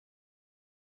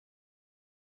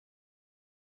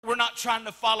We're not trying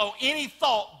to follow any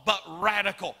thought but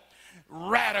radical.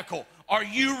 Radical. Are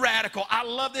you radical? I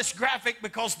love this graphic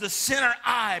because the center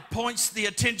I points the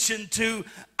attention to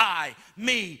I,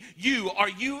 me, you. Are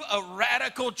you a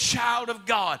radical child of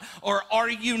God, or are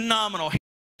you nominal?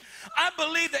 I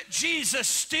believe that Jesus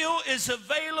still is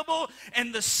available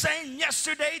and the same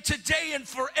yesterday, today, and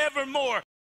forevermore.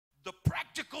 The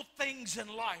practical things in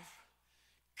life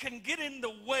can get in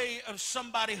the way of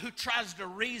somebody who tries to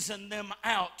reason them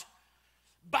out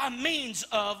by means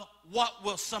of what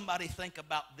will somebody think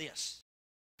about this.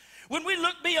 When we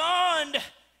look beyond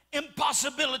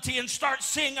impossibility and start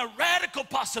seeing a radical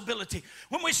possibility,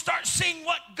 when we start seeing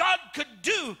what God could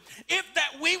do, if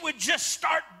that we would just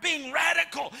start being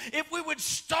radical, if we would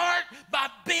start by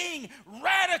being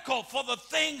radical for the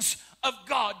things of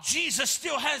God. Jesus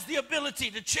still has the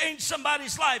ability to change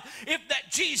somebody's life if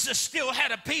that Jesus still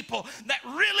had a people that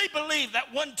really believed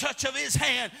that one touch of his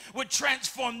hand would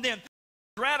transform them.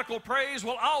 Radical praise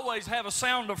will always have a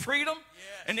sound of freedom,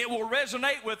 and it will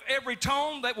resonate with every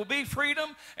tone that will be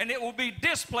freedom, and it will be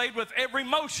displayed with every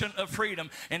motion of freedom.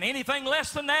 And anything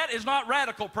less than that is not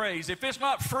radical praise. If it's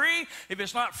not free, if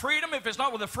it's not freedom, if it's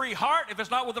not with a free heart, if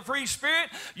it's not with a free spirit,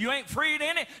 you ain't freed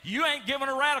in it, you ain't giving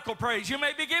a radical praise. You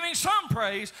may be giving some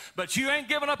praise, but you ain't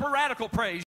giving up a radical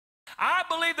praise. I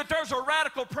believe that there's a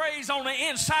radical praise on the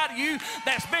inside of you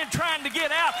that's been trying to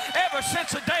get out ever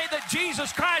since the day that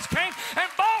Jesus Christ came and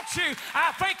bought you.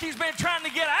 I think he's been trying to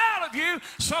get out of you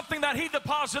something that he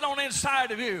deposited on the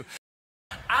inside of you.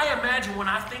 I imagine when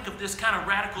I think of this kind of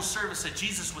radical service that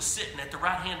Jesus was sitting at the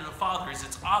right hand of the Father, as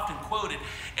it's often quoted,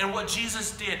 and what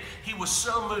Jesus did, he was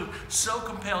so moved, so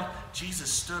compelled, Jesus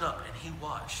stood up and he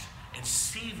watched. And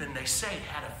Stephen, they say,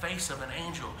 had a face of an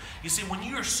angel. You see, when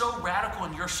you are so radical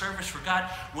in your service for God,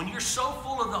 when you're so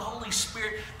full of the Holy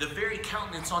Spirit, the very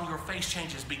countenance on your face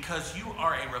changes because you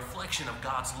are a reflection of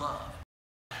God's love.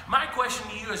 My question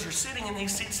to you as you're sitting in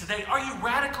these seats today, are you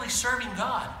radically serving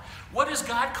God? What is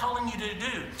God calling you to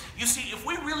do? You see, if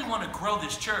we really want to grow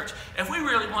this church, if we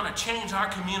really want to change our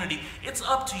community, it's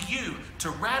up to you to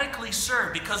radically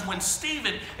serve. Because when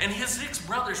Stephen and his 6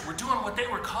 brothers were doing what they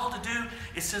were called to do,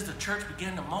 it says the church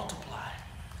began to multiply.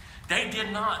 They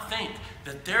did not think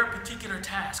that their particular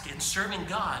task in serving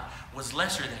God was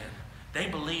lesser than. They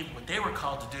believed what they were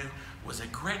called to do was a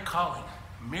great calling.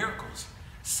 Miracles,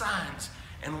 signs,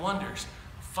 and wonders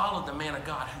followed the man of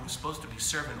God who was supposed to be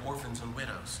serving orphans and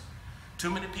widows. Too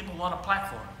many people want a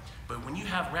platform, but when you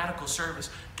have radical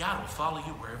service, God will follow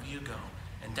you wherever you go.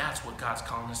 And that's what God's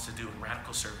calling us to do in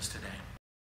radical service today.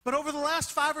 But over the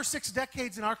last 5 or 6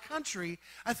 decades in our country,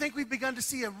 I think we've begun to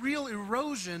see a real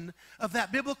erosion of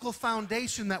that biblical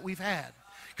foundation that we've had.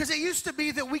 Because it used to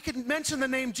be that we could mention the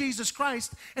name Jesus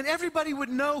Christ and everybody would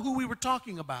know who we were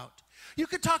talking about. You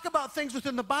could talk about things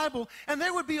within the Bible and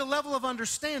there would be a level of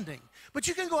understanding. But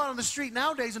you can go out on the street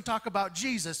nowadays and talk about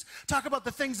Jesus, talk about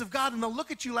the things of God, and they'll look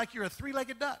at you like you're a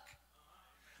 3-legged duck.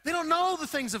 They don't know the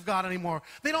things of God anymore.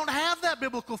 They don't have that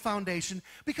biblical foundation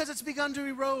because it's begun to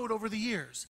erode over the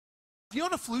years. You know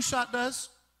what a flu shot does?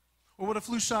 Or what a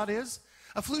flu shot is?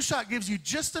 A flu shot gives you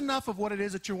just enough of what it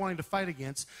is that you're wanting to fight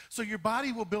against, so your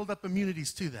body will build up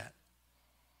immunities to that.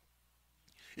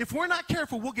 If we're not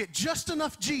careful, we'll get just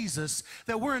enough Jesus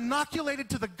that we're inoculated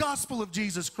to the gospel of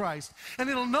Jesus Christ. And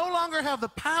it'll no longer have the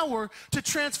power to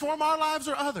transform our lives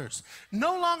or others.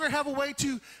 No longer have a way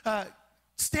to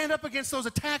stand up against those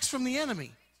attacks from the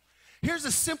enemy. Here's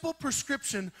a simple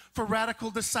prescription for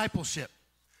radical discipleship.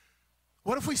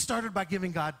 What if we started by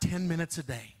giving God 10 minutes a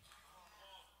day?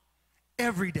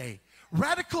 Every day.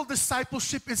 Radical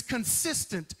discipleship is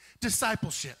consistent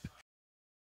discipleship.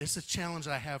 It's a challenge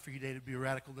I have for you today to be a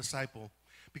radical disciple,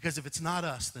 because if it's not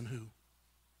us, then who?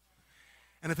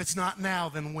 And if it's not now,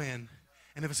 then when?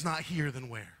 And if it's not here, then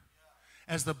where?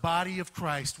 As the body of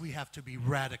Christ, we have to be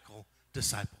radical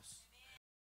disciples.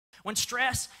 When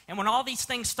stress and when all these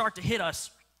things start to hit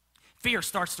us, fear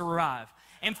starts to arrive.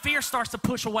 And fear starts to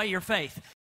push away your faith.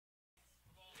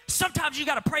 Sometimes you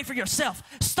got to pray for yourself.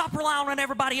 Stop relying on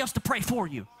everybody else to pray for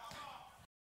you.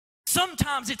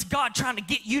 Sometimes it's God trying to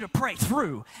get you to pray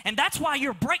through. And that's why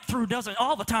your breakthrough doesn't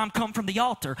all the time come from the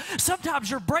altar.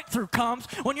 Sometimes your breakthrough comes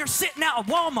when you're sitting out at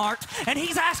Walmart and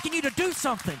he's asking you to do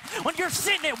something. When you're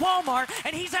sitting at Walmart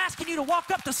and he's asking you to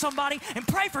walk up to somebody and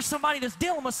pray for somebody that's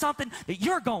dealing with something that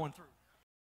you're going through.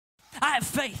 I have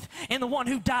faith in the one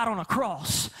who died on a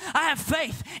cross. I have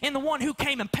faith in the one who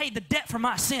came and paid the debt for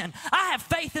my sin. I have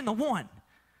faith in the one.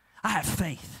 I have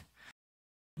faith.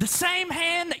 The same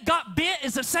hand that got bit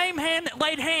is the same hand that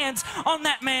laid hands on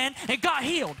that man and got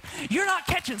healed. You're not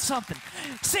catching something.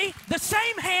 See, the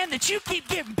same hand that you keep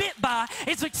getting bit by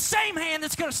is the same hand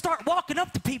that's going to start walking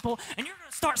up to people, and you're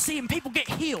going to start seeing people get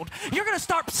healed. You're going to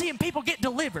start seeing people get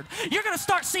delivered. You're going to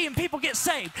start seeing people get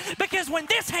saved. Because when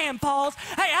this hand falls,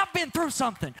 hey, I've been through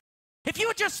something. If you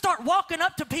would just start walking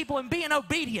up to people and being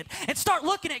obedient and start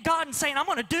looking at God and saying, I'm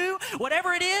going to do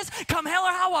whatever it is, come hell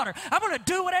or high water. I'm going to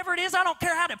do whatever it is. I don't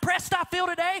care how depressed I feel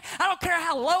today. I don't care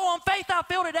how low on faith I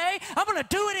feel today. I'm going to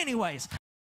do it anyways.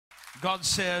 God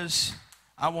says,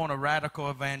 I want a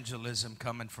radical evangelism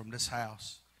coming from this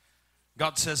house.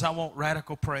 God says, I want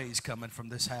radical praise coming from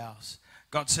this house.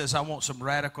 God says, I want some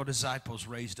radical disciples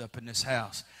raised up in this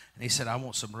house. And he said, I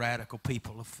want some radical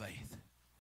people of faith.